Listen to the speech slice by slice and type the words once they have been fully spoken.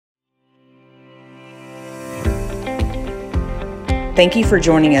Thank you for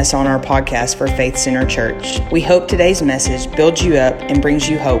joining us on our podcast for Faith Center Church. We hope today's message builds you up and brings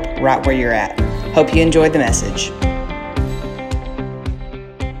you hope right where you're at. Hope you enjoyed the message.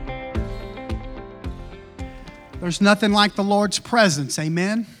 There's nothing like the Lord's presence,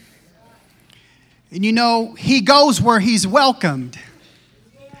 amen? And you know, He goes where He's welcomed.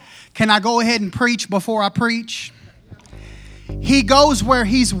 Can I go ahead and preach before I preach? He goes where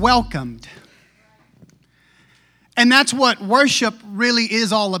He's welcomed. And that's what worship really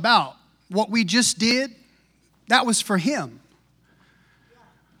is all about. What we just did, that was for Him.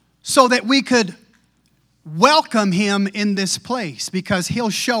 So that we could welcome Him in this place, because He'll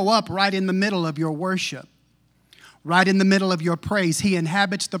show up right in the middle of your worship, right in the middle of your praise. He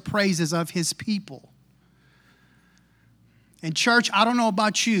inhabits the praises of His people. And church, I don't know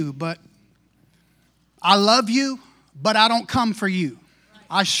about you, but I love you, but I don't come for you.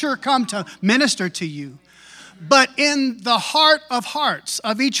 I sure come to minister to you. But in the heart of hearts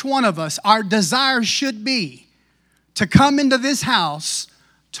of each one of us, our desire should be to come into this house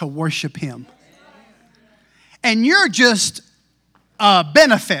to worship Him. And you're just a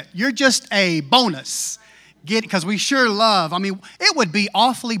benefit. You're just a bonus. Because we sure love. I mean, it would be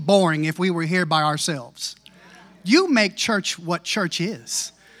awfully boring if we were here by ourselves. You make church what church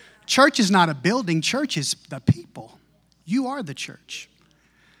is. Church is not a building. Church is the people. You are the church.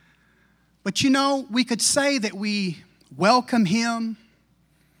 But you know, we could say that we welcome Him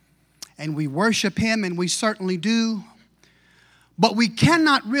and we worship Him, and we certainly do. But we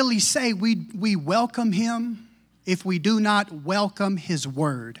cannot really say we welcome Him if we do not welcome His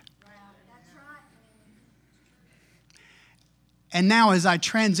Word. And now as I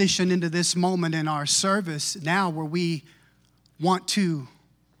transition into this moment in our service, now where we want to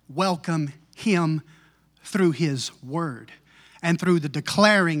welcome Him through His Word and through the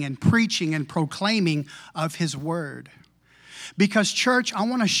declaring and preaching and proclaiming of His Word. Because church, I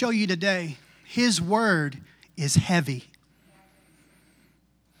want to show you today, His Word is heavy.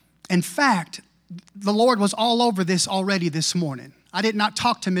 In fact, the Lord was all over this already this morning. I did not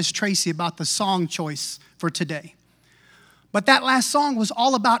talk to Miss Tracy about the song choice for today. But that last song was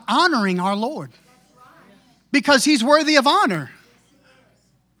all about honoring our Lord. Because He's worthy of honor.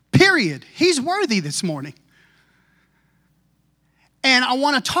 Period. He's worthy this morning. And I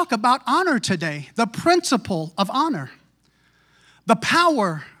want to talk about honor today. The principle of honor. The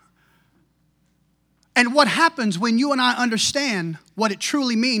power. And what happens when you and I understand what it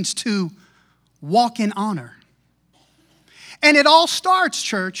truly means to walk in honor. And it all starts,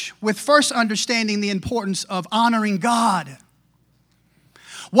 church, with first understanding the importance of honoring God.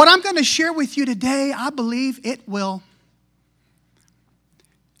 What I'm going to share with you today, I believe it will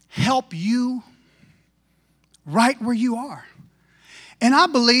help you right where you are. And I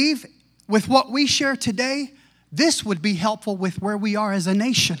believe with what we share today, this would be helpful with where we are as a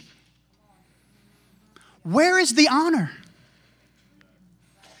nation. Where is the honor?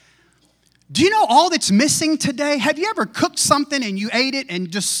 Do you know all that's missing today? Have you ever cooked something and you ate it and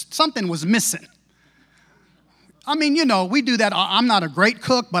just something was missing? I mean, you know, we do that. I'm not a great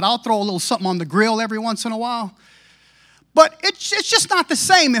cook, but I'll throw a little something on the grill every once in a while. But it's just not the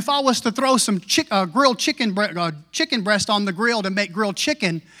same if I was to throw some grilled chicken breast on the grill to make grilled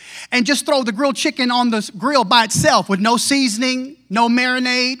chicken and just throw the grilled chicken on the grill by itself with no seasoning, no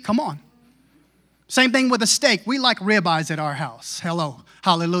marinade. Come on. Same thing with a steak. We like ribeyes at our house. Hello.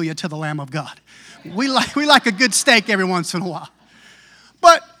 Hallelujah to the Lamb of God. We like a good steak every once in a while.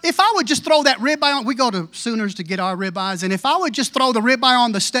 But if I would just throw that ribeye on, we go to Sooners to get our ribeyes, and if I would just throw the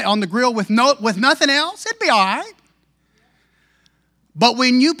ribeye on the grill with nothing else, it'd be all right. But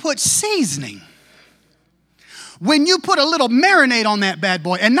when you put seasoning, when you put a little marinade on that bad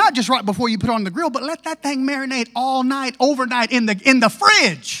boy, and not just right before you put it on the grill, but let that thing marinate all night, overnight in the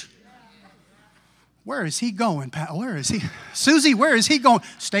fridge. Where is he going, Pat? Where is he? Susie, where is he going?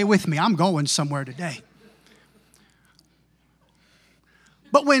 Stay with me. I'm going somewhere today.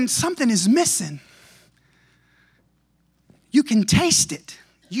 But when something is missing, you can taste it.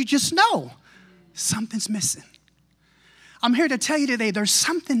 You just know something's missing. I'm here to tell you today, there's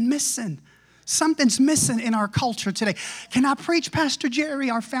something missing. Something's missing in our culture today. Can I preach Pastor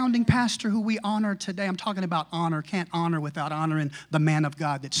Jerry, our founding pastor, who we honor today? I'm talking about honor. Can't honor without honoring the man of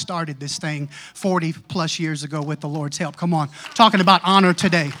God that started this thing 40 plus years ago with the Lord's help. Come on. Talking about honor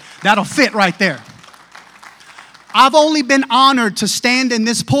today. That'll fit right there. I've only been honored to stand in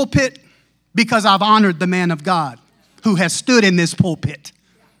this pulpit because I've honored the man of God who has stood in this pulpit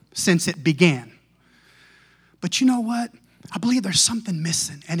since it began. But you know what? I believe there's something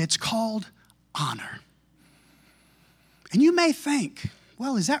missing, and it's called honor. And you may think,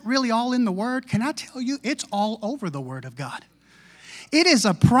 well, is that really all in the Word? Can I tell you, it's all over the Word of God. It is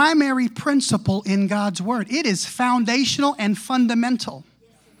a primary principle in God's word. It is foundational and fundamental.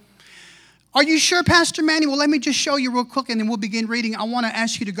 Are you sure, Pastor Manny? Well, let me just show you real quick and then we'll begin reading. I want to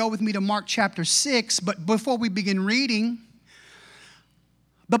ask you to go with me to Mark chapter 6. But before we begin reading,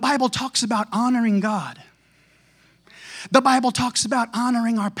 the Bible talks about honoring God. The Bible talks about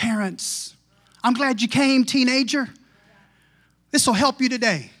honoring our parents. I'm glad you came, teenager. This will help you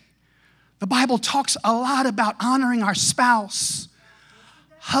today. The Bible talks a lot about honoring our spouse.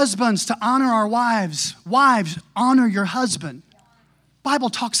 Husbands, to honor our wives. Wives, honor your husband. Bible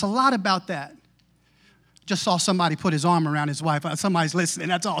talks a lot about that. Just saw somebody put his arm around his wife. Somebody's listening.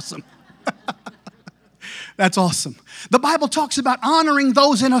 That's awesome. That's awesome. The Bible talks about honoring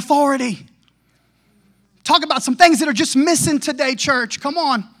those in authority. Talk about some things that are just missing today, church. Come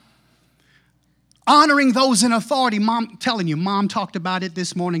on. Honoring those in authority. Mom, telling you, Mom talked about it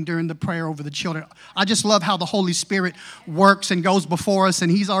this morning during the prayer over the children. I just love how the Holy Spirit works and goes before us,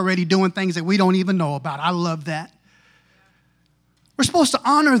 and He's already doing things that we don't even know about. I love that. We're supposed to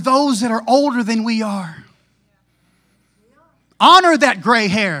honor those that are older than we are. Honor that gray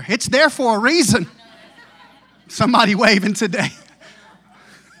hair. It's there for a reason. Somebody waving today.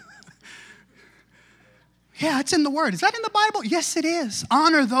 Yeah, it's in the Word. Is that in the Bible? Yes, it is.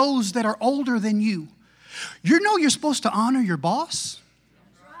 Honor those that are older than you. You know you're supposed to honor your boss?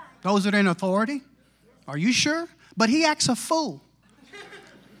 Those that are in authority? Are you sure? But he acts a fool.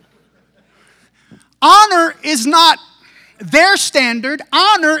 Honor is not their standard.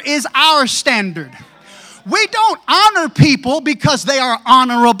 Honor is our standard. We don't honor people because they are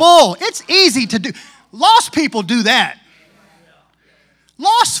honorable. It's easy to do. Lost people do that.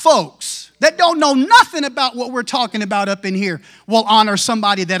 Lost folks that don't know nothing about what we're talking about up in here will honor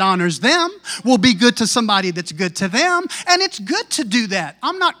somebody that honors them, will be good to somebody that's good to them, and it's good to do that.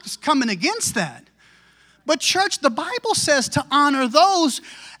 I'm not coming against that. But church, the Bible says to honor those,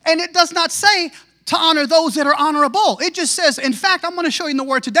 and it does not say to honor those that are honorable. It just says, in fact, I'm going to show you in the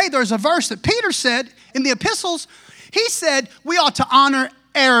Word today, there's a verse that Peter said in the epistles. He said we ought to honor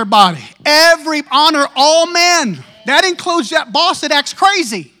everybody. Honor all men. That includes that boss that acts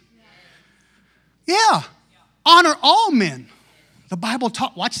crazy. Yeah. Honor all men. The Bible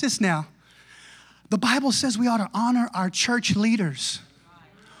taught, watch this now. The Bible says we ought to honor our church leaders.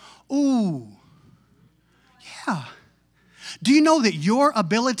 Ooh. Yeah. Do you know that your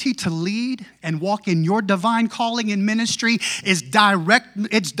ability to lead and walk in your divine calling in ministry is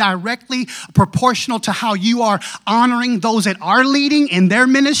directly proportional to how you are honoring those that are leading in their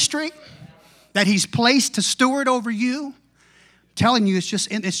ministry that He's placed to steward over you? I'm telling you, it's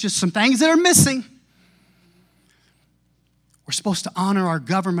just some things that are missing. We're supposed to honor our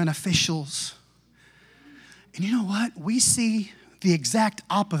government officials. And you know what? We see the exact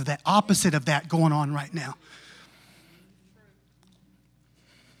opposite of that going on right now.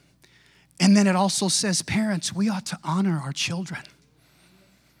 And then it also says, parents, we ought to honor our children.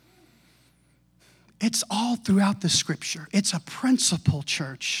 It's all throughout the scripture. It's a principle,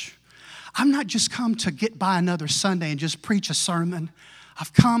 church. I'm not just come to get by another Sunday and just preach a sermon.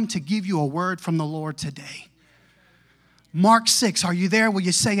 I've come to give you a word from the Lord today. Mark 6, are you there? Will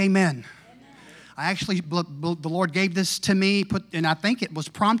you say amen? The Lord gave this to me, and I think it was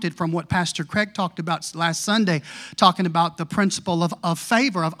prompted from what Pastor Craig talked about last Sunday, talking about the principle of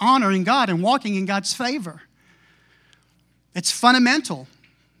favor, of honoring God and walking in God's favor. It's fundamental,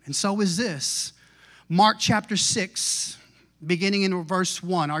 and so is this. Mark chapter 6, beginning in verse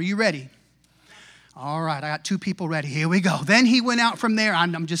 1. Are you ready? All right, I got two people ready. Here we go. Then he went out from there.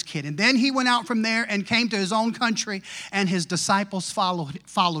 I'm just kidding. Then he went out from there and came to his own country, and his disciples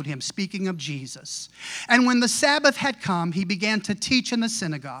followed him, speaking of Jesus. And when the Sabbath had come, he began to teach in the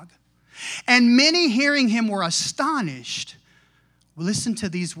synagogue. And many hearing him were astonished. Listen to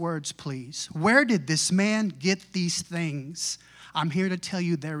these words, please. Where did this man get these things? I'm here to tell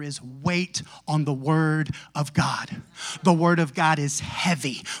you there is weight on the Word of God. The Word of God is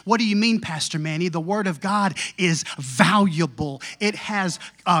heavy. What do you mean, Pastor Manny? The Word of God is valuable. It has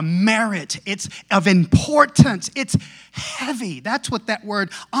merit. It's of importance. It's heavy. That's what that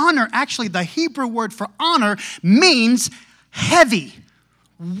word honor, actually the Hebrew word for honor means heavy,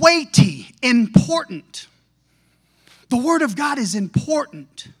 weighty, important. The Word of God is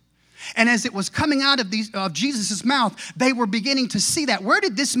important. And as it was coming out of Jesus' mouth, they were beginning to see that. Where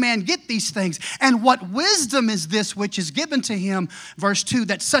did this man get these things? And what wisdom is this which is given to him? Verse 2,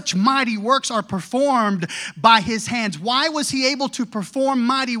 that such mighty works are performed by his hands. Why was he able to perform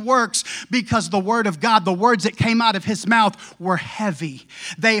mighty works? Because the word of God, the words that came out of his mouth were heavy.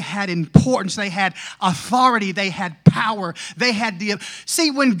 They had importance. They had authority. They had power. They had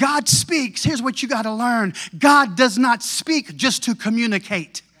See, when God speaks, here's what you got to learn. God does not speak just to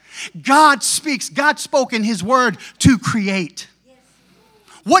communicate. God speaks. God spoke in his word to create.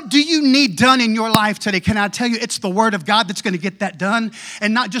 What do you need done in your life today? Can I tell you, it's the word of God that's going to get that done.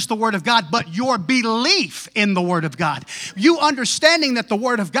 And not just the word of God, but your belief in the word of God. You understanding that the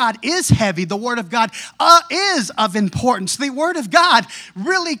word of God is heavy. The word of God is of importance. The word of God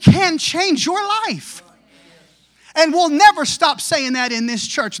really can change your life. And we'll never stop saying that in this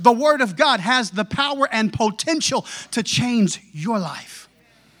church. The word of God has the power and potential to change your life.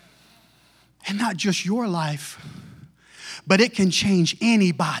 And not just your life, but it can change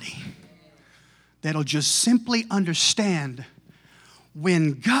anybody that'll just simply understand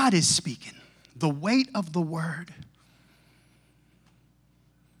when God is speaking, the weight of the word.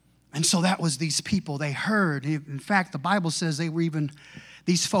 And so that was these people. They heard. In fact, the Bible says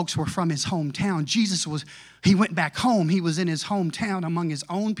these folks were from his hometown. He went back home. He was in his hometown among his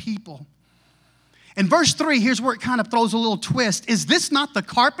own people. In verse 3, here's where it kind of throws a little twist. Is this not the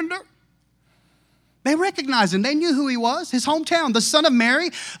carpenter? They recognized him. They knew who he was. His hometown, the son of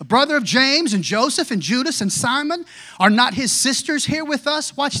Mary, a brother of James and Joseph and Judas and Simon. Are not his sisters here with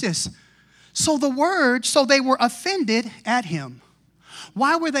us? Watch this. So they were offended at him.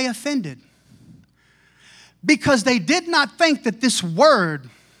 Why were they offended? Because they did not think that this word,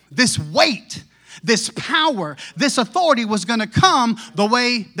 this weight, this power, this authority was going to come the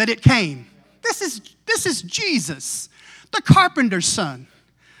way that it came. This is Jesus, the carpenter's son.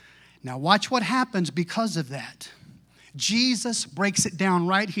 Now watch what happens because of that. Jesus breaks it down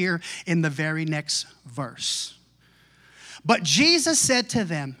right here in the very next verse. But Jesus said to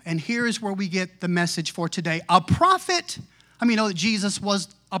them, and here is where we get the message for today. A prophet, I mean, you know that Jesus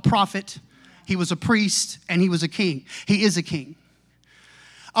was a prophet. He was a priest and he was a king. He is a king.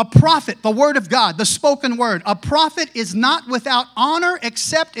 A prophet, the word of God, the spoken word. A prophet is not without honor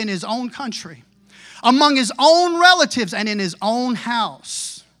except in his own country, among his own relatives and in his own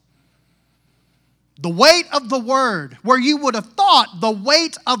house. The weight of the word, where you would have thought the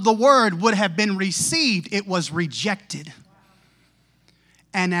weight of the word would have been received, it was rejected.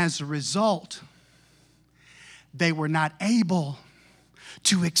 And as a result, they were not able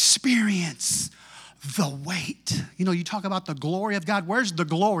to experience the weight. You know, you talk about the glory of God. Where's the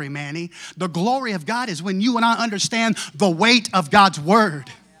glory, Manny? The glory of God is when you and I understand the weight of God's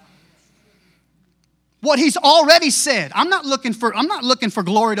word. What he's already said. I'm not looking for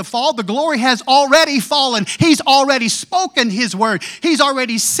glory to fall. The glory has already fallen. He's already spoken his word. He's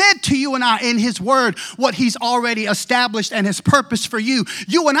already said to you and I in his word what he's already established and his purpose for you.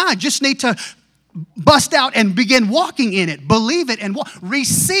 You and I just need to bust out and begin walking in it. Believe it and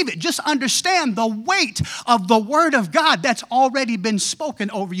receive it. Just understand the weight of the word of God that's already been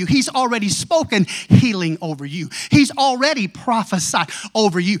spoken over you. He's already spoken healing over you. He's already prophesied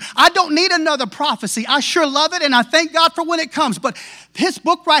over you. I don't need another prophecy. I sure love it and I thank God for when it comes. But his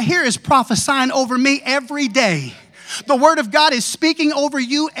book right here is prophesying over me every day. The word of God is speaking over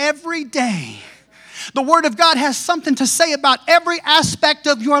you every day. The word of God has something to say about every aspect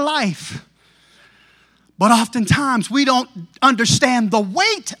of your life. But oftentimes we don't understand the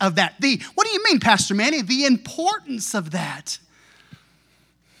weight of that. What do you mean, Pastor Manny? The importance of that.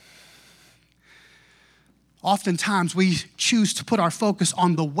 Oftentimes we choose to put our focus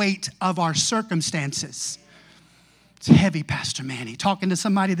on the weight of our circumstances. It's heavy, Pastor Manny. Talking to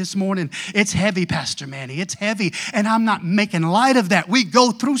somebody this morning, it's heavy, Pastor Manny. It's heavy, and I'm not making light of that. We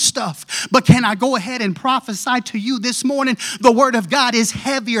go through stuff, but can I go ahead and prophesy to you this morning? The word of God is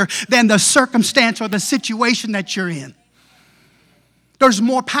heavier than the circumstance or the situation that you're in. There's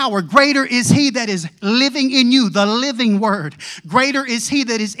more power. Greater is he that is living in you, the living word. Greater is he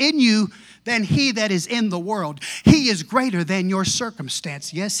that is in you than he that is in the world. He is greater than your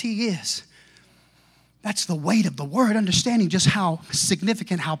circumstance. Yes, he is. That's the weight of the word, understanding just how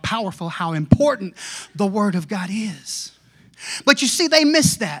significant, how powerful, how important the word of God is. But you see, they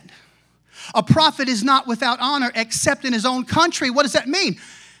missed that. A prophet is not without honor except in his own country. What does that mean?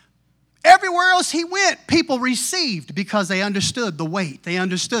 Everywhere else he went, people received because they understood the weight. They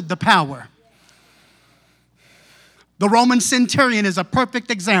understood the power. The Roman centurion is a perfect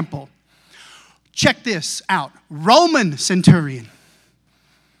example. Check this out. Roman centurion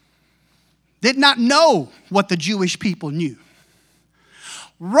did not know what the Jewish people knew.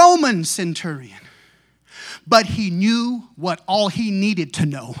 Roman centurion. But he knew what all he needed to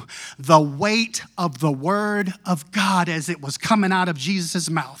know, the weight of the word of God as it was coming out of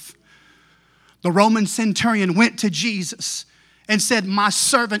Jesus' mouth. The Roman centurion went to Jesus and said, my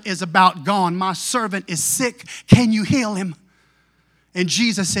servant is about gone. My servant is sick. Can you heal him? And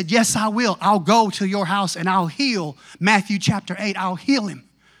Jesus said, yes, I will. I'll go to your house and I'll heal. Matthew chapter 8, I'll heal him.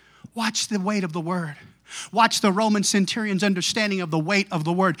 Watch the weight of the word. Watch the Roman centurion's understanding of the weight of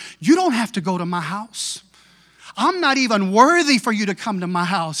the word. You don't have to go to my house. I'm not even worthy for you to come to my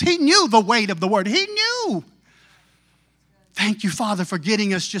house. He knew the weight of the word. He knew. Thank you, Father, for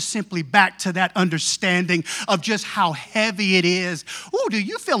getting us just simply back to that understanding of just how heavy it is. Oh, do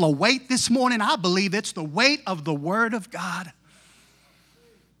you feel a weight this morning? I believe it's the weight of the word of God.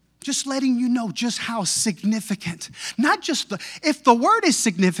 Just letting you know just how significant. Not just if the word is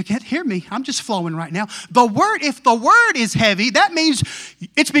significant, hear me, I'm just flowing right now. If the word is heavy, that means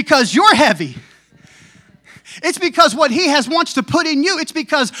it's because you're heavy. It's because what he wants to put in you, it's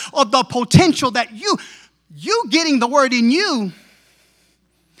because of the potential that you getting the word in you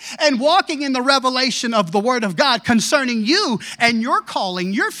and walking in the revelation of the word of God concerning you and your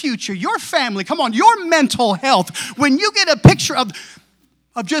calling, your future, your family, come on, your mental health. When you get a picture of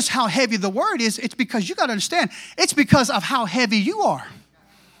just how heavy the word is, it's because you got to understand, it's because of how heavy you are.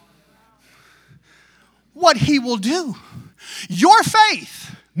 What he will do. Your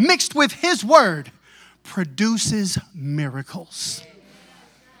faith mixed with his word produces miracles.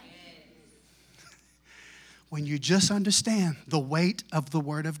 When you just understand the weight of the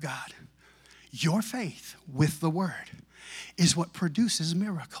word of God, your faith with the word is what produces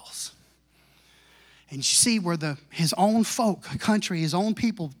miracles. And you see where his own folk, country, his own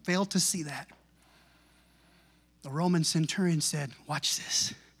people failed to see that. The Roman centurion said, watch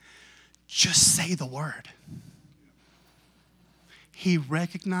this, just say the word. He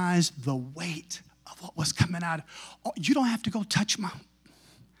recognized the weight of what was coming out. Oh, you don't have to go touch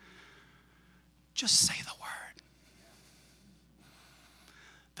just say the word.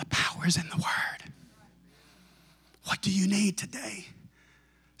 The power is in the word. What do you need today?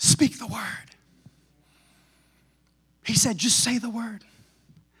 Speak the word. He said, just say the word.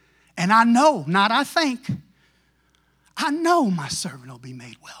 And I know, not I think, I know my servant will be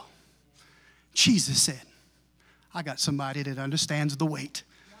made well. Jesus said, I got somebody that understands the weight.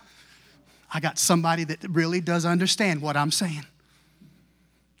 I got somebody that really does understand what I'm saying.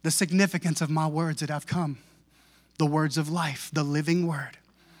 The significance of my words that have come. The words of life, the living word.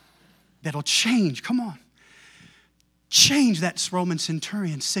 That'll change, come on. Change that Roman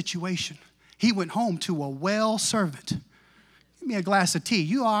centurion's situation. He went home to a well servant. Give me a glass of tea.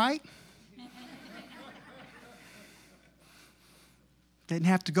 You all right? Didn't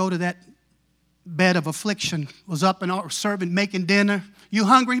have to go to that bed of affliction. Was up and servant making dinner. You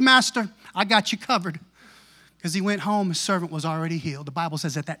hungry, master? I got you covered. Because he went home, his servant was already healed. The Bible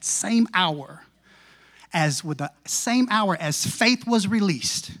says at that same hour, as faith was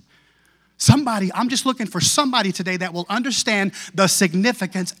released, I'm just looking for somebody today that will understand the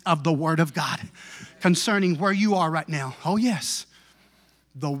significance of the word of God concerning where you are right now. Oh, yes.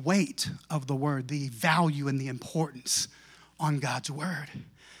 The weight of the word, the value and the importance on God's word.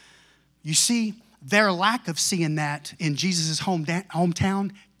 You see, their lack of seeing that in Jesus'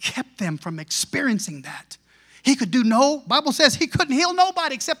 hometown kept them from experiencing that. Bible says he couldn't heal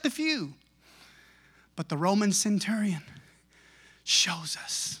nobody except a few. But the Roman centurion shows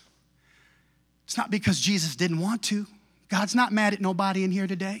us. It's not because Jesus didn't want to. God's not mad at nobody in here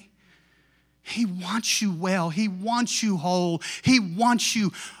today. He wants you well. He wants you whole. He wants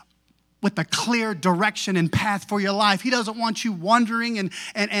you with a clear direction and path for your life. He doesn't want you wondering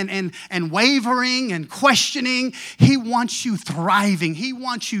and wavering and questioning. He wants you thriving. He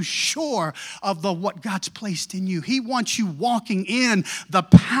wants you sure of what God's placed in you. He wants you walking in the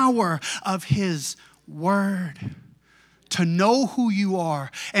power of his word. To know who you are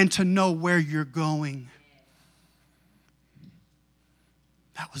and to know where you're going.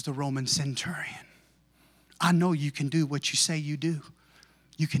 That was the Roman centurion. I know you can do what you say you do.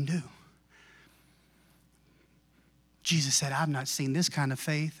 You can do. Jesus said, I've not seen this kind of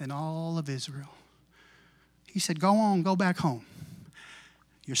faith in all of Israel. He said, go on, go back home.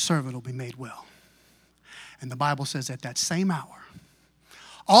 Your servant will be made well. And the Bible says at that same hour,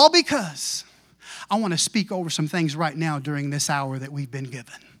 all because I want to speak over some things right now during this hour that we've been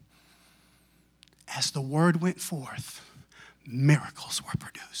given. As the word went forth, miracles were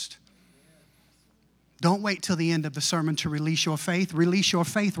produced. Don't wait till the end of the sermon to release your faith. Release your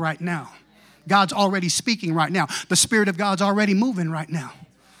faith right now. God's already speaking right now. The Spirit of God's already moving right now.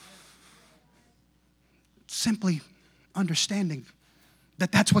 Simply understanding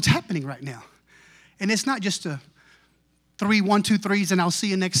that's what's happening right now. And it's not just a 3, 1, 2, 3s, and I'll see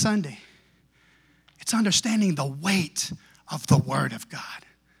you next Sunday. It's understanding the weight of the Word of God.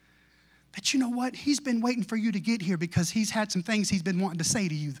 That you know what? He's been waiting for you to get here because he's had some things he's been wanting to say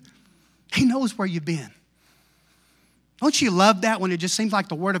to you. He knows where you've been. Don't you love that when it just seems like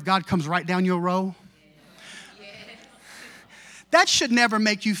the Word of God comes right down your row? Yeah. That should never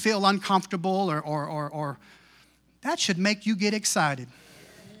make you feel uncomfortable or that should make you get excited.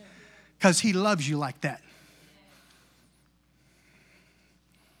 Because he loves you like that.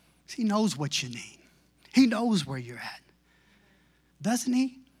 He knows what you need. He knows where you're at. Doesn't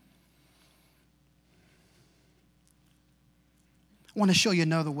he? I want to show you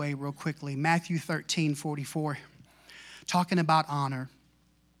another way real quickly. Matthew 13:44. Talking about honor.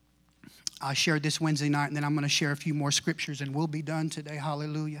 I shared this Wednesday night, and then I'm going to share a few more scriptures, and we'll be done today.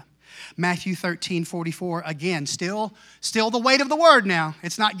 Hallelujah. Matthew 13:44. Again, still the weight of the word now.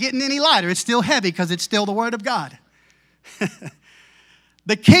 It's not getting any lighter. It's still heavy because it's still the word of God.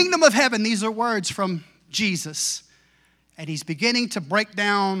 The kingdom of heaven, these are words from Jesus. And he's beginning to break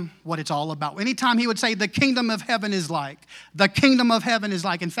down what it's all about. Anytime he would say, the kingdom of heaven is like. The kingdom of heaven is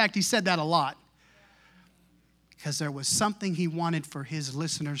like. In fact, he said that a lot. Because there was something he wanted for his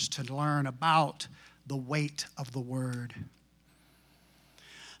listeners to learn about the weight of the word.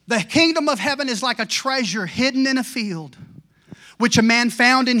 The kingdom of heaven is like a treasure hidden in a field, which a man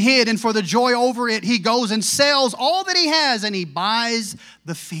found and hid, and for the joy over it, he goes and sells all that he has, and he buys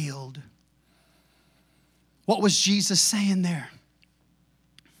the field. What was Jesus saying there?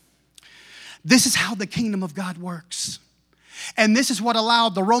 This is how the kingdom of God works. And this is what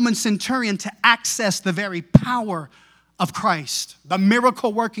allowed the Roman centurion to access the very power of Christ, the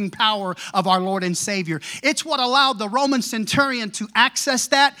miracle-working power of our Lord and Savior. It's what allowed the Roman centurion to access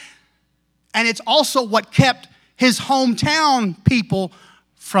that, and it's also what kept his hometown people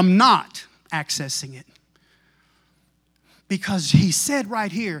from not accessing it. Because he said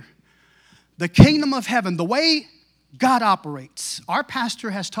right here, the kingdom of heaven, the way God operates. Our pastor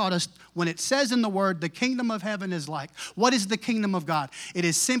has taught us when it says in the word, the kingdom of heaven is like. What is the kingdom of God? It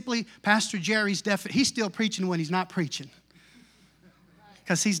is simply, Pastor Jerry's he's still preaching when he's not preaching.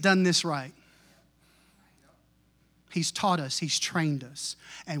 Because he's done this right. He's taught us, he's trained us.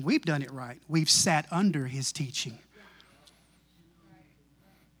 And we've done it right. We've sat under his teaching.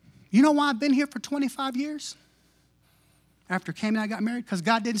 You know why I've been here for 25 years? After Cam and I got married? Because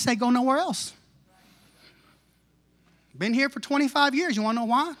God didn't say go nowhere else. Been here for 25 years. You want to know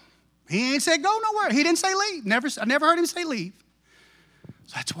why? He ain't said go nowhere. He didn't say leave. I never heard him say leave.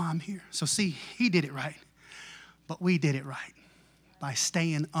 So that's why I'm here. So see, he did it right. But we did it right by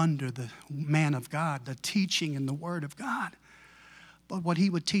staying under the man of God, the teaching and the word of God. But what he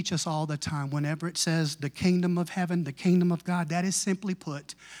would teach us all the time, whenever it says the kingdom of heaven, the kingdom of God, that is simply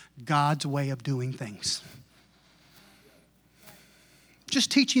put, God's way of doing things. Just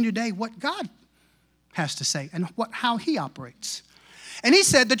teaching today what God has to say and how he operates. And he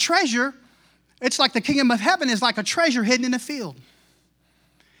said the treasure, it's like the kingdom of heaven is like a treasure hidden in a field.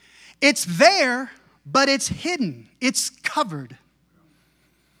 It's there, but it's hidden. It's covered.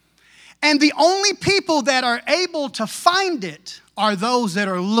 And the only people that are able to find it are those that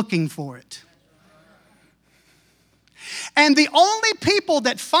are looking for it. And the only people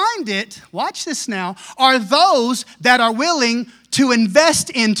that find it, watch this now, are those that are willing to invest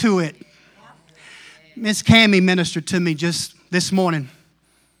into it. Miss Cammie ministered to me just this morning.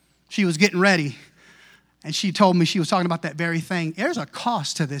 She was getting ready, and she told me she was talking about that very thing. There's a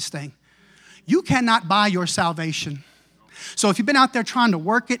cost to this thing. You cannot buy your salvation. So if you've been out there trying to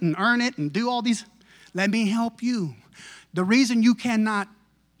work it and earn it and do all these, let me help you. The reason you don't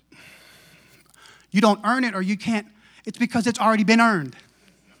earn it or you can't, it's because it's already been earned.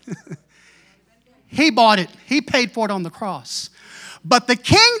 He bought it. He paid for it on the cross. But the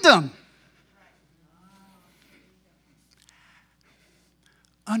kingdom,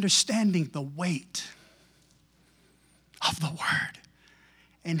 understanding the weight of the word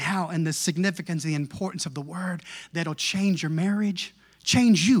and the significance, the importance of the word that'll change your marriage,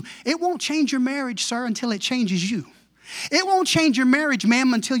 change you. It won't change your marriage, sir, until it changes you. It won't change your marriage,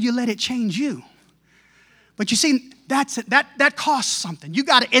 ma'am, until you let it change you. But you see, that costs something. You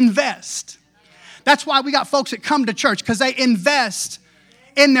got to invest. That's why we got folks that come to church, because they invest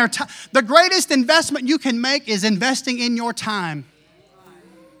in their time. The greatest investment you can make is investing in your time.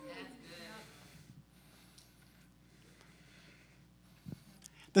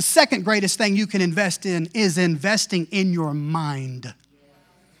 The second greatest thing you can invest in is investing in your mind.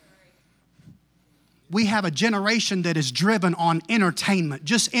 we have a generation that is driven on entertainment.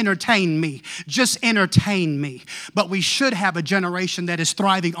 Just entertain me. Just entertain me. But we should have a generation that is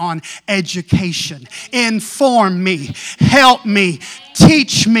thriving on education. Inform me. Help me.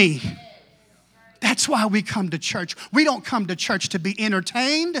 Teach me. That's why we come to church. We don't come to church to be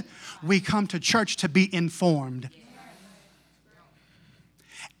entertained. We come to church to be informed.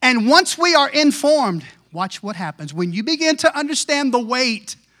 And once we are informed, watch what happens. When you begin to understand the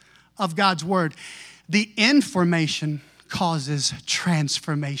weight of God's word, the information causes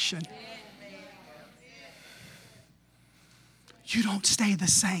transformation. You don't stay the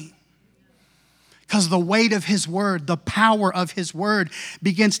same. Because the weight of his word, the power of his word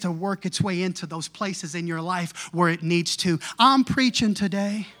begins to work its way into those places in your life where it needs to. I'm preaching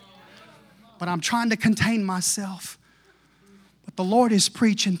today, but I'm trying to contain myself. But the Lord is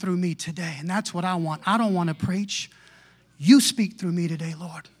preaching through me today, and that's what I want. I don't want to preach. You speak through me today,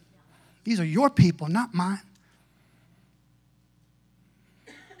 Lord. These are your people, not mine.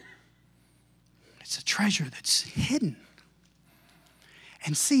 It's a treasure that's hidden.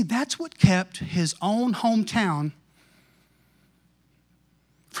 And see, that's what kept his own hometown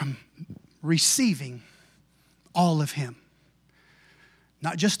from receiving all of him.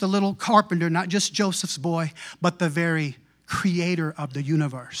 Not just a little carpenter, not just Joseph's boy, but the very creator of the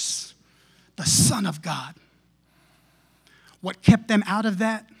universe, the Son of God. What kept them out of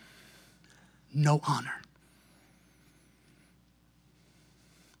that? No honor.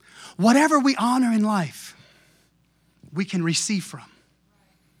 Whatever we honor in life, we can receive from.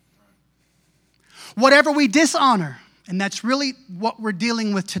 Whatever we dishonor, and that's really what we're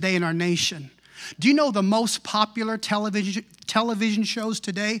dealing with today in our nation. Do you know the most popular television shows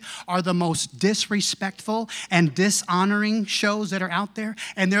today are the most disrespectful and dishonoring shows that are out there,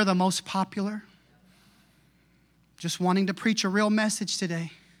 and they're the most popular? Just wanting to preach a real message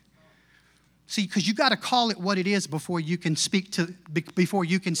today. See, because you got to call it what it is before you can before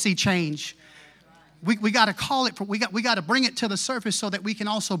you can see change. We got to call it, we got to bring it to the surface so that we can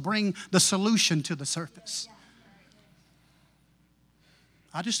also bring the solution to the surface.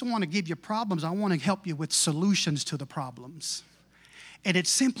 I just don't want to give you problems. I want to help you with solutions to the problems. And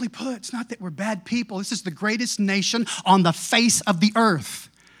it's simply put, it's not that we're bad people. This is the greatest nation on the face of the earth.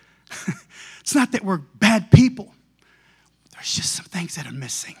 It's not that we're bad people. There's just some things that are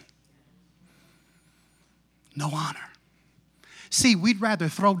missing. No honor. See, we'd rather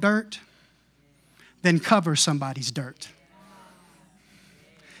throw dirt than cover somebody's dirt.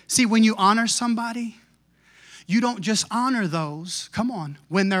 See, when you honor somebody, you don't just honor those, come on,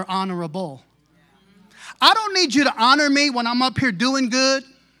 when they're honorable. I don't need you to honor me when I'm up here doing good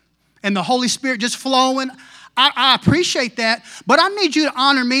and the Holy Spirit just flowing. I appreciate that, but I need you to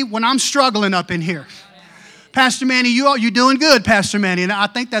honor me when I'm struggling up in here. Pastor Manny, you doing good, Pastor Manny. And I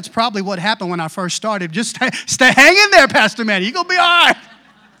think that's probably what happened when I first started. Just stay hang in there, Pastor Manny. You're going to be all right.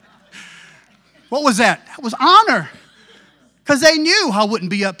 What was that? That was honor. Because they knew I wouldn't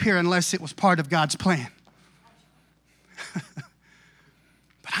be up here unless it was part of God's plan.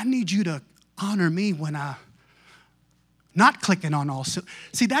 But I need you to honor me when I'm not clicking on all.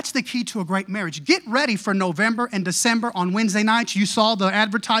 See, that's the key to a great marriage. Get ready for November and December on Wednesday nights. You saw the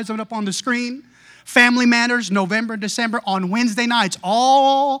advertisement up on the screen. Family Matters, November and December on Wednesday nights.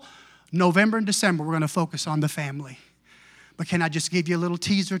 All November and December, we're going to focus on the family. But can I just give you a little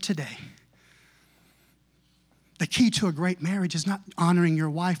teaser today? The key to a great marriage is not honoring your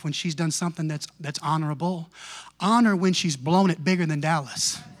wife when she's done something that's honorable. Honor when she's blown it bigger than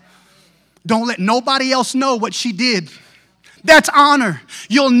Dallas. Don't let nobody else know what she did. That's honor.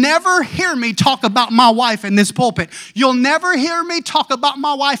 You'll never hear me talk about my wife in this pulpit. You'll never hear me talk about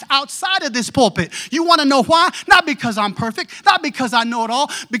my wife outside of this pulpit. You want to know why? Not because I'm perfect, not because I know it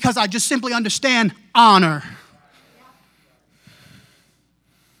all, because I just simply understand honor.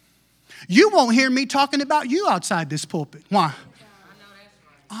 You won't hear me talking about you outside this pulpit. Why?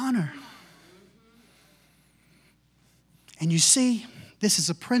 Honor. And you see, this is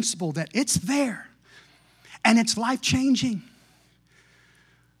a principle that it's there and it's life-changing,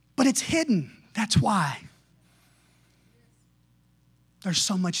 but it's hidden. That's why there's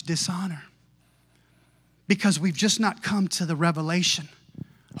so much dishonor, because we've just not come to the revelation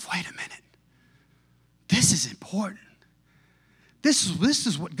of, wait a minute, this is important. This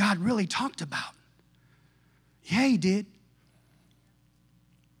is what God really talked about. Yeah, he did.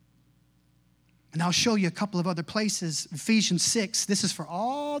 And I'll show you a couple of other places. Ephesians 6, this is for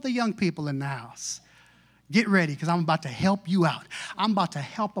all the young people in the house. Get ready, because I'm about to help you out. I'm about to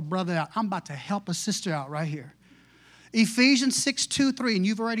help a brother out. I'm about to help a sister out right here. Ephesians 6, 2, 3, and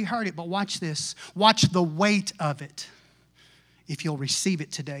you've already heard it, but watch this. Watch the weight of it. if you'll receive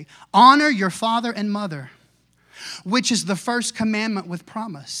it today. Honor your father and mother, which is the first commandment with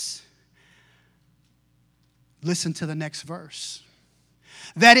promise. Listen to the next verse.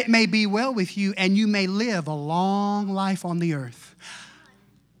 That it may be well with you and you may live a long life on the earth.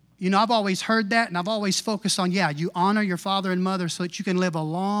 You know, I've always heard that, and I've always focused on, you honor your father and mother so that you can live a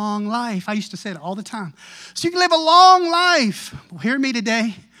long life. I used to say it all the time. So you can live a long life. Well, hear me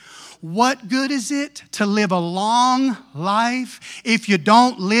today. What good is it to live a long life if you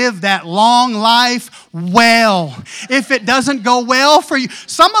don't live that long life well? If it doesn't go well for you.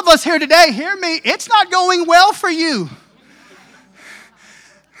 Some of us here today, hear me, it's not going well for you.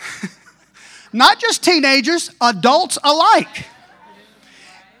 Not just teenagers, adults alike.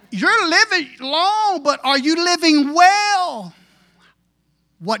 You're living long, but are you living well?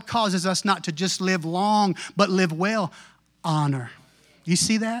 What causes us not to just live long, but live well? Honor. You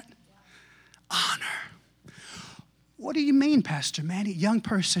see that? Honor. What do you mean, Pastor Manny? Young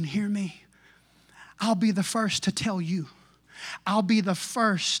person, hear me. I'll be the first to tell you. I'll be the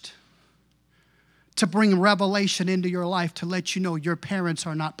first to bring revelation into your life to let you know your parents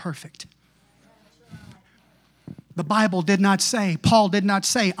are not perfect. The Bible did not say, Paul did not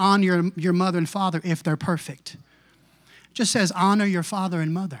say, honor your mother and father if they're perfect. It just says, honor your father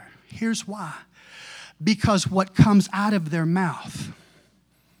and mother. Here's why. Because what comes out of their mouth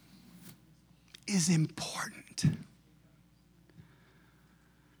is important.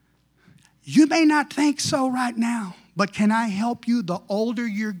 You may not think so right now, but can I help you? The older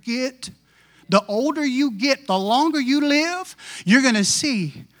you get, the longer you live, you're going to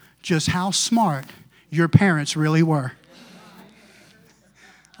see just how smart your parents really were.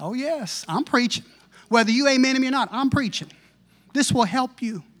 Oh yes, I'm preaching. Whether you amen me or not, I'm preaching. This will help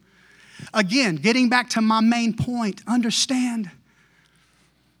you. Again, getting back to my main point, understand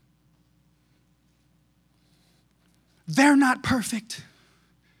they're not perfect.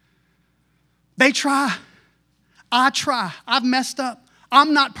 They try. I try. I've messed up.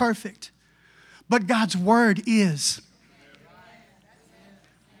 I'm not perfect. But God's word is.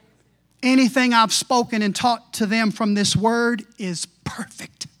 Anything I've spoken and taught to them from this word is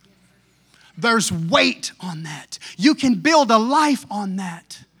perfect. There's weight on that. You can build a life on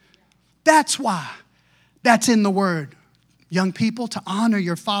that. That's why that's in the word. Young people, to honor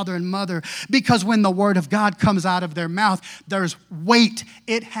your father and mother, because when the word of God comes out of their mouth, there's weight.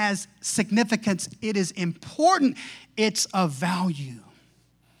 It has significance. It is important. It's of value.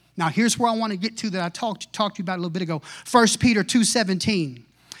 Now, here's where I want to get to that I talked to you about a little bit ago. 1 Peter 2:17.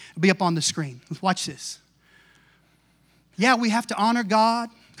 It'll be up on the screen. Watch this. Yeah, we have to honor God.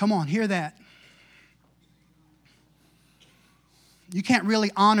 Come on, hear that. You can't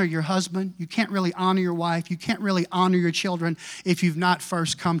really honor your husband. You can't really honor your wife. You can't really honor your children if you've not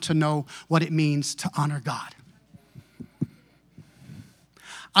first come to know what it means to honor God.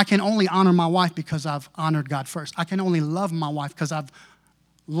 I can only honor my wife because I've honored God first. I can only love my wife because I've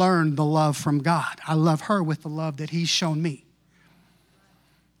learned the love from God. I love her with the love that He's shown me.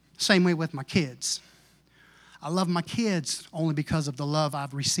 Same way with my kids. I love my kids only because of the love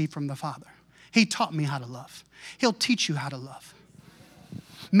I've received from the Father. He taught me how to love. He'll teach you how to love.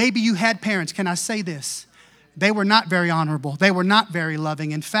 Maybe you had parents, can I say this? They were not very honorable. They were not very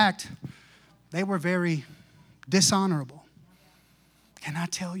loving. In fact, they were very dishonorable. Can I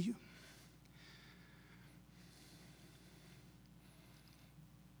tell you?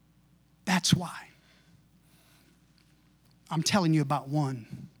 That's why I'm telling you about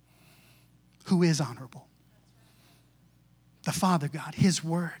one who is honorable. The Father God, His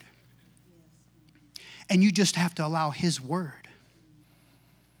Word. And you just have to allow His Word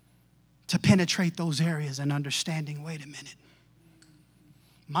to penetrate those areas and understanding, wait a minute.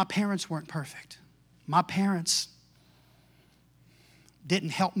 My parents weren't perfect. My parents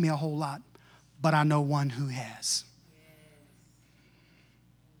didn't help me a whole lot, but I know one who has.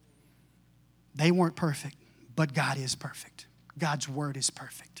 They weren't perfect, but God is perfect. God's Word is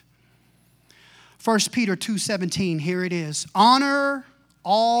perfect. 1 Peter 2:17, here it is. Honor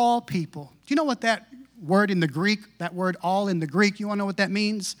all people. Do you know what that word in the Greek, that word all in the Greek, you want to know what that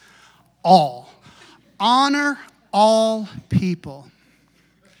means? All. Honor all people.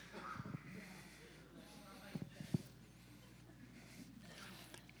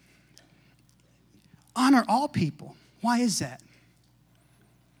 Honor all people. Why is that?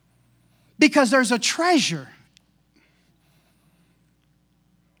 Because there's a treasure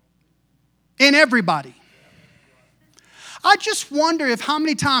in everybody. I just wonder if how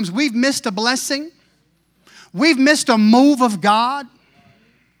many times we've missed a blessing, we've missed a move of God,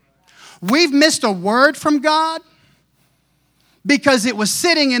 we've missed a word from God because it was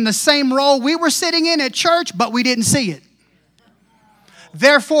sitting in the same role we were sitting in at church, but we didn't see it.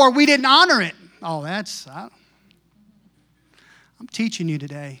 Therefore, we didn't honor it. Oh, I'm teaching you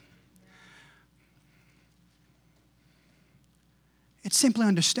today. It's simply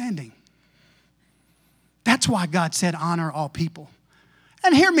understanding. That's why God said honor all people.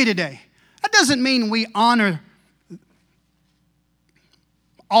 And hear me today. That doesn't mean we honor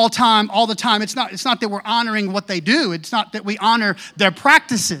all the time. It's not that we're honoring what they do. It's not that we honor their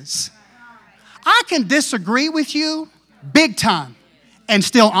practices. I can disagree with you big time and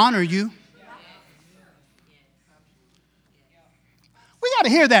still honor you. We got to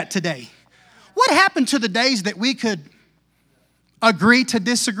hear that today. What happened to the days that we could agree to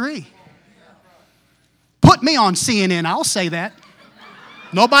disagree? Put me on CNN, I'll say that.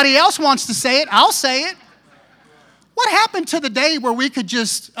 Nobody else wants to say it, I'll say it. What happened to the day where we could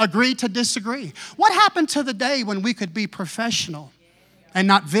just agree to disagree? What happened to the day when we could be professional and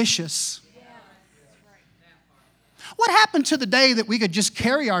not vicious? What happened to the day that we could just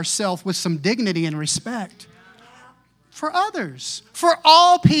carry ourselves with some dignity and respect for others, for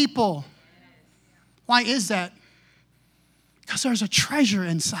all people? Why is that? Because there's a treasure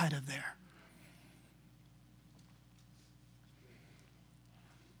inside of there.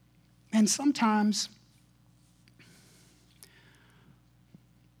 And sometimes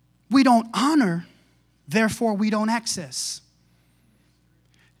we don't honor, therefore we don't access.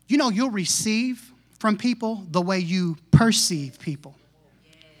 You know, you'll receive from people the way you perceive people.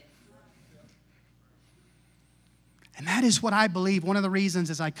 And that is what I believe. One of the reasons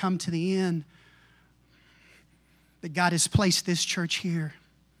as I come to the end that God has placed this church here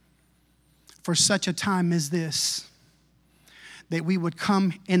for such a time as this, that we would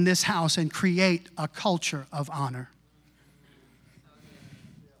come in this house and create a culture of honor.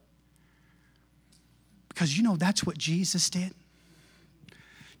 Because you know that's what Jesus did.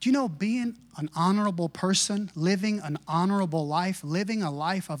 Do you know being an honorable person, living an honorable life, living a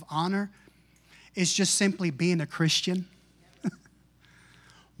life of honor is just simply being a Christian?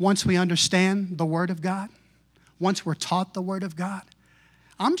 Once we understand the Word of God, once we're taught the Word of God,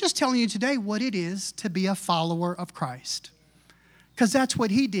 I'm just telling you today what it is to be a follower of Christ. Because that's what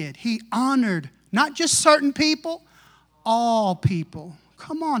He did. He honored not just certain people, all people.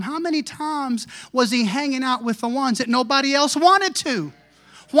 Come on, how many times was He hanging out with the ones that nobody else wanted to?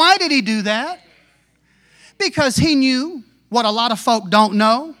 Why did He do that? Because He knew what a lot of folk don't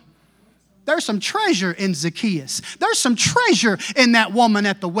know. There's some treasure in Zacchaeus. There's some treasure in that woman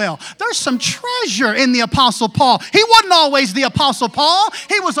at the well. There's some treasure in the Apostle Paul. He wasn't always the Apostle Paul.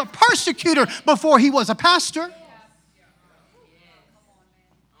 He was a persecutor before he was a pastor.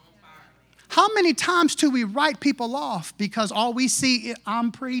 How many times do we write people off because all we see,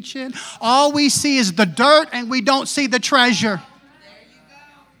 I'm preaching, all we see is the dirt and we don't see the treasure?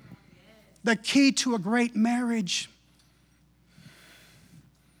 The key to a great marriage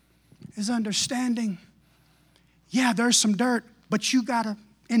is understanding, yeah, there's some dirt, but you got to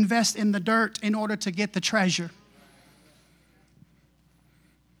invest in the dirt in order to get the treasure.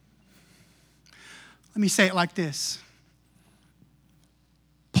 Let me say it like this.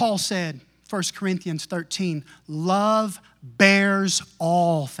 Paul said, 1 Corinthians 13, love bears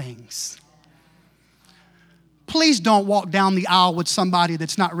all things. Please don't walk down the aisle with somebody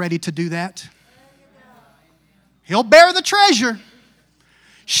that's not ready to do that. He'll bear the treasure.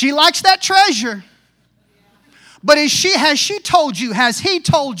 She likes that treasure. But has he told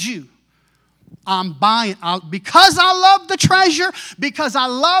you, I'm buying because I love the treasure, because I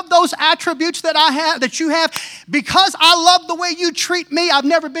love those attributes that you have, because I love the way you treat me. I've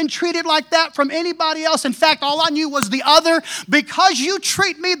never been treated like that from anybody else. In fact, all I knew was the other. Because you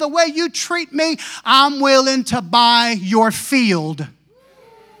treat me the way you treat me, I'm willing to buy your field.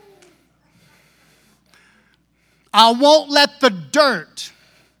 I won't let the dirt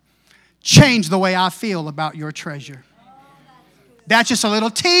change the way I feel about your treasure. That's just a little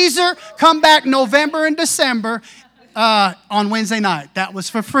teaser. Come back November and December on Wednesday night. That was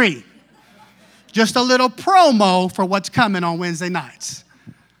for free. Just a little promo for what's coming on Wednesday nights.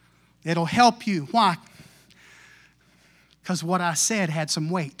 It'll help you. Why? Because what I said had some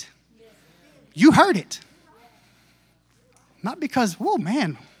weight. You heard it. Not because, oh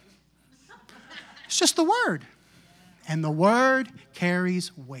man, it's just the word. And the word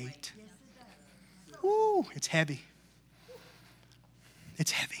carries weight. Ooh, it's heavy.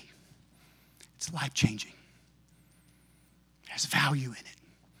 It's heavy. It's life-changing. There's value in it.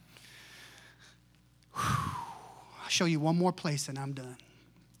 Whew. I'll show you one more place and I'm done.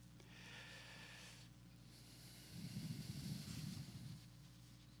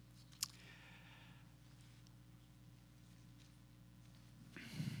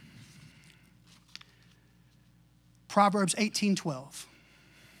 Proverbs 18:12.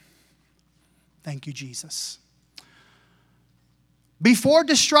 Thank you, Jesus. Before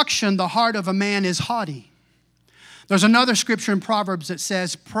destruction, the heart of a man is haughty. There's another scripture in Proverbs that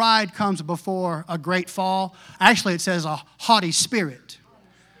says pride comes before a great fall. Actually, it says a haughty spirit.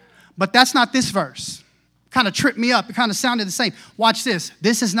 But that's not this verse. Kind of tripped me up. It kind of sounded the same. Watch this.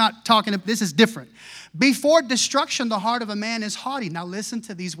 This is different. Before destruction, the heart of a man is haughty. Now listen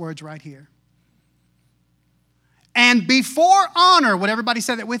to these words right here. And before honor, would everybody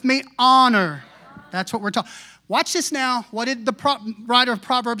say that with me? Honor. That's what we're talking. Watch this now. What did the writer of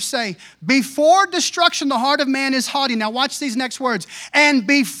Proverbs say? Before destruction, the heart of man is haughty. Now watch these next words. And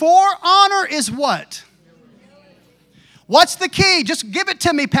before honor is what? What's the key? Just give it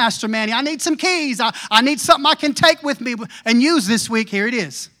to me, Pastor Manny. I need some keys. I need something I can take with me and use this week. Here it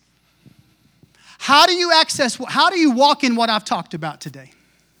is. How do you walk in what I've talked about today?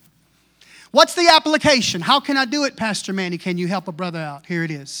 What's the application? How can I do it, Pastor Manny? Can you help a brother out? Here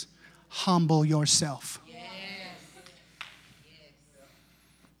it is. Humble yourself.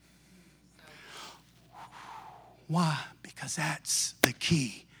 Why? Because that's the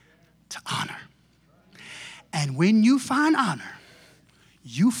key to honor. And when you find honor,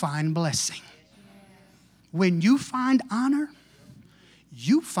 you find blessing. When you find honor,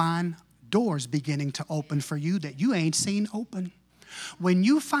 you find doors beginning to open for you that you ain't seen open. When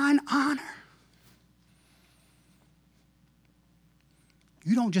you find honor,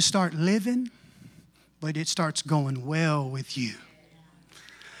 you don't just start living, but it starts going well with you.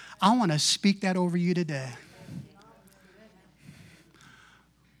 I want to speak that over you today.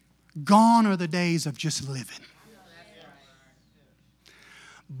 Gone are the days of just living.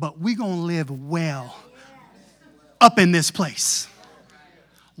 But we're going to live well up in this place.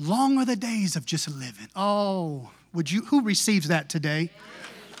 Long are the days of just living. Oh, who receives that today?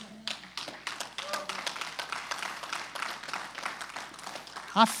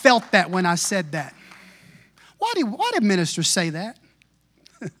 I felt that when I said that. Why did ministers say that?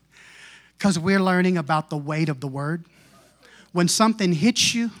 Because we're learning about the weight of the word. When something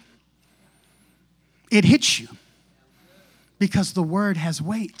hits you, it hits you because the word has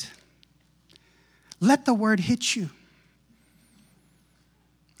weight. Let the word hit you.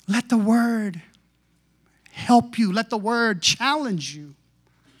 Let the word help you. Let the word challenge you.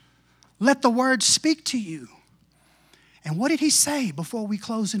 Let the word speak to you. And what did he say before we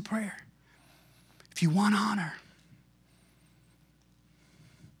close in prayer? If you want honor,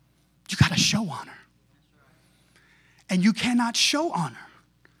 you got to show honor. And you cannot show honor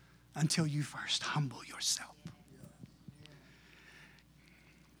until you first humble yourself.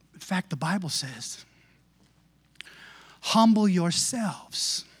 In fact, the Bible says, humble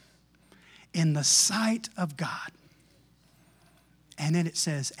yourselves in the sight of God. And then it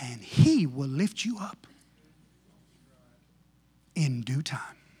says, and he will lift you up in due time.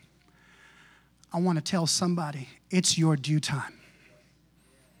 I want to tell somebody, it's your due time.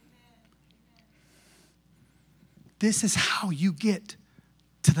 This is how you get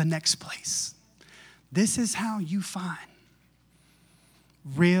to the next place. This is how you find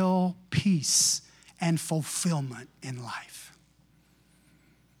real peace and fulfillment in life.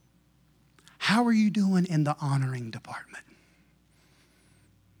 How are you doing in the honoring department?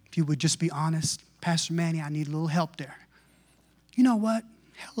 If you would just be honest, Pastor Manny, I need a little help there. You know what?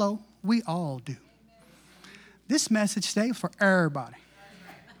 Hello, we all do. This message today for everybody.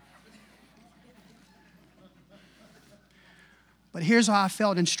 But here's how I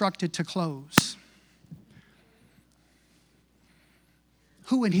felt instructed to close.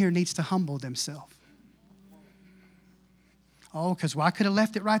 Who in here needs to humble themselves? Oh, because I could have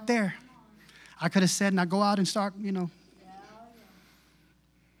left it right there. I could have said, and I go out and start,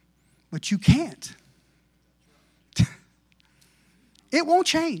 But you can't. It won't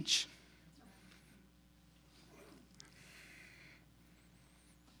change.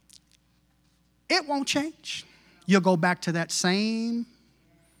 It won't change. You'll go back to that same,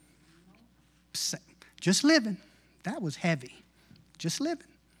 just living. That was heavy. Just living.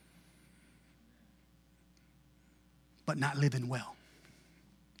 But not living well.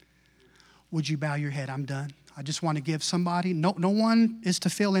 Would you bow your head? I'm done. I just want to give somebody, no one is to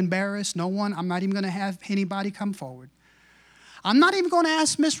feel embarrassed. I'm not even going to have anybody come forward. I'm not even going to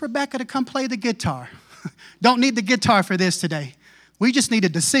ask Miss Rebecca to come play the guitar. Don't need the guitar for this today. We just need a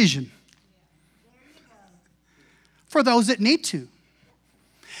decision. For those that need to.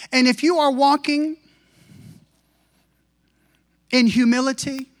 And if you are walking in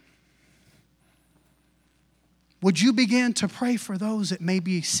humility, would you begin to pray for those that may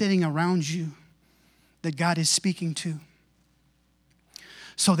be sitting around you that God is speaking to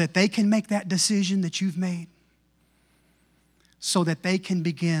so that they can make that decision that you've made, so that they can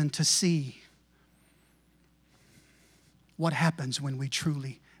begin to see what happens when we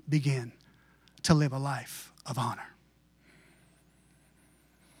truly begin to live a life of honor.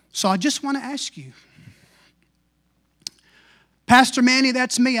 So I just want to ask you, Pastor Manny,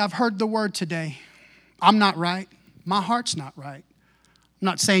 that's me. I've heard the word today. I'm not right. My heart's not right. I'm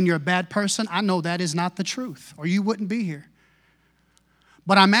not saying you're a bad person. I know that is not the truth, or you wouldn't be here.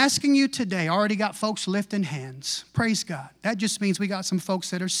 But I'm asking you today, I already got folks lifting hands. Praise God. That just means we got some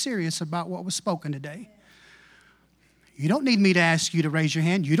folks that are serious about what was spoken today. You don't need me to ask you to raise your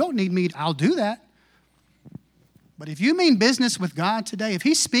hand. You don't need me. I'll do that. But if you mean business with God today, if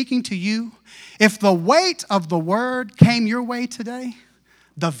He's speaking to you, if the weight of the word came your way today,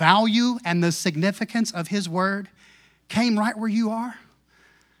 the value and the significance of His word came right where you are,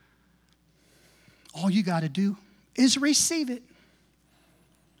 all you got to do is receive it.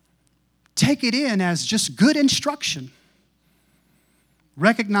 Take it in as just good instruction.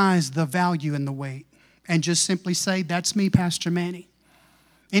 Recognize the value and the weight. And just simply say, that's me, Pastor Manny.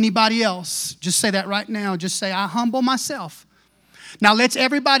 Anybody else? Just say that right now. Just say, I humble myself. Now let's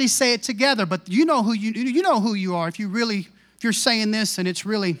everybody say it together, but you know who you are. If you're saying this and it's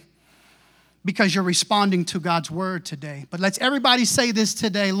really because you're responding to God's word today. But let's everybody say this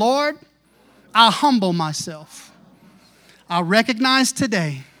today. Lord, I humble myself. I recognize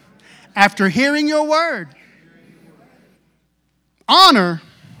today, after hearing your word, honor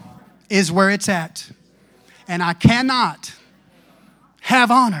is where it's at. And I cannot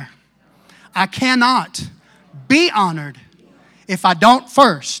have honor. I cannot be honored if I don't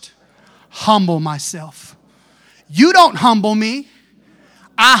first humble myself. You don't humble me.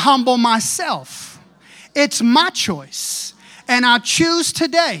 I humble myself. It's my choice. And I choose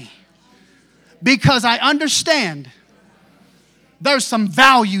today because I understand there's some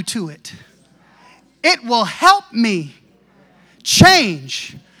value to it. It will help me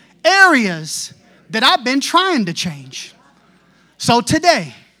change areas that I've been trying to change. So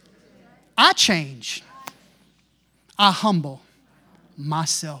today, I change. I humble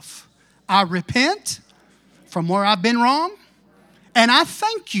myself. I repent from where I've been wrong. And I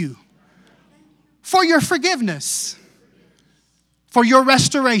thank you for your forgiveness, for your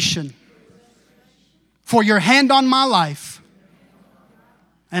restoration, for your hand on my life.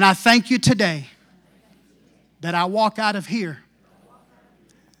 And I thank you today that I walk out of here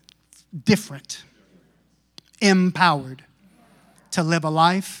different, empowered to live a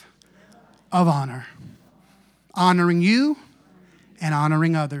life of honor, honoring you and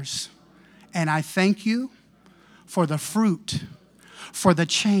honoring others. And I thank you for the fruit, for the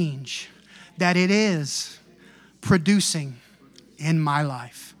change that it is producing in my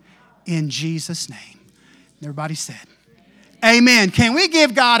life. In Jesus' name. Everybody said, amen. Can we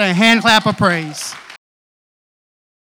give God a hand clap of praise?